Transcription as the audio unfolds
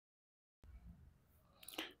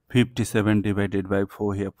57 divided by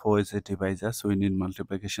 4. Here 4 is a divisor, so we need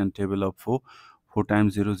multiplication table of 4. 4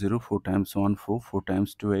 times 0 0, 4 times 1 4, 4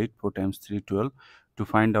 times 2 8, 4 times 3 12. To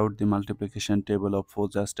find out the multiplication table of 4,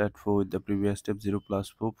 just add 4 with the previous step. 0 plus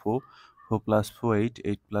 4 4, 4 plus 4 8,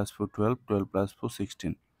 8 plus 4 12, 12 plus 4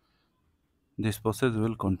 16. This process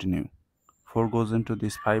will continue. 4 goes into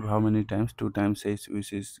this 5 how many times? 2 times 8,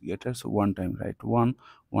 which is greater, so 1 time, right?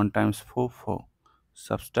 1 times 4 4.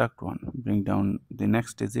 Subtract 1, bring down the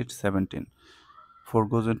next digit 17. 4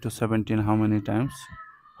 goes into 17 how many times?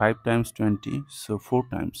 5 times 20, so 4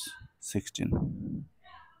 times 16.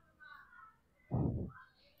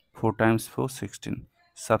 4 times 4 16.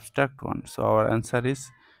 Subtract 1, so our answer is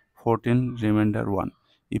 14, remainder 1.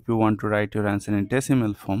 If you want to write your answer in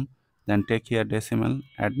decimal form, then take here decimal,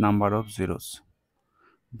 add number of zeros,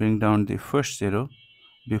 bring down the first 0.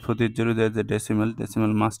 Before the 0 there is a decimal.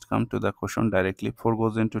 Decimal must come to the quotient directly. 4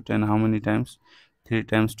 goes into 10 how many times? 3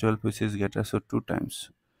 times 12, which is greater, so 2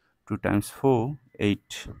 times. 2 times 4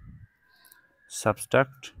 8.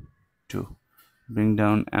 Subtract 2, bring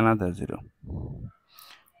down another 0.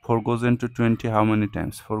 4 goes into 20 how many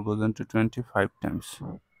times? 4 goes into 20 5 times.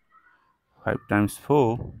 5 times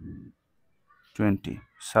 4 20.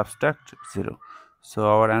 Subtract 0. So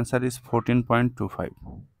our answer is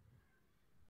 14.25.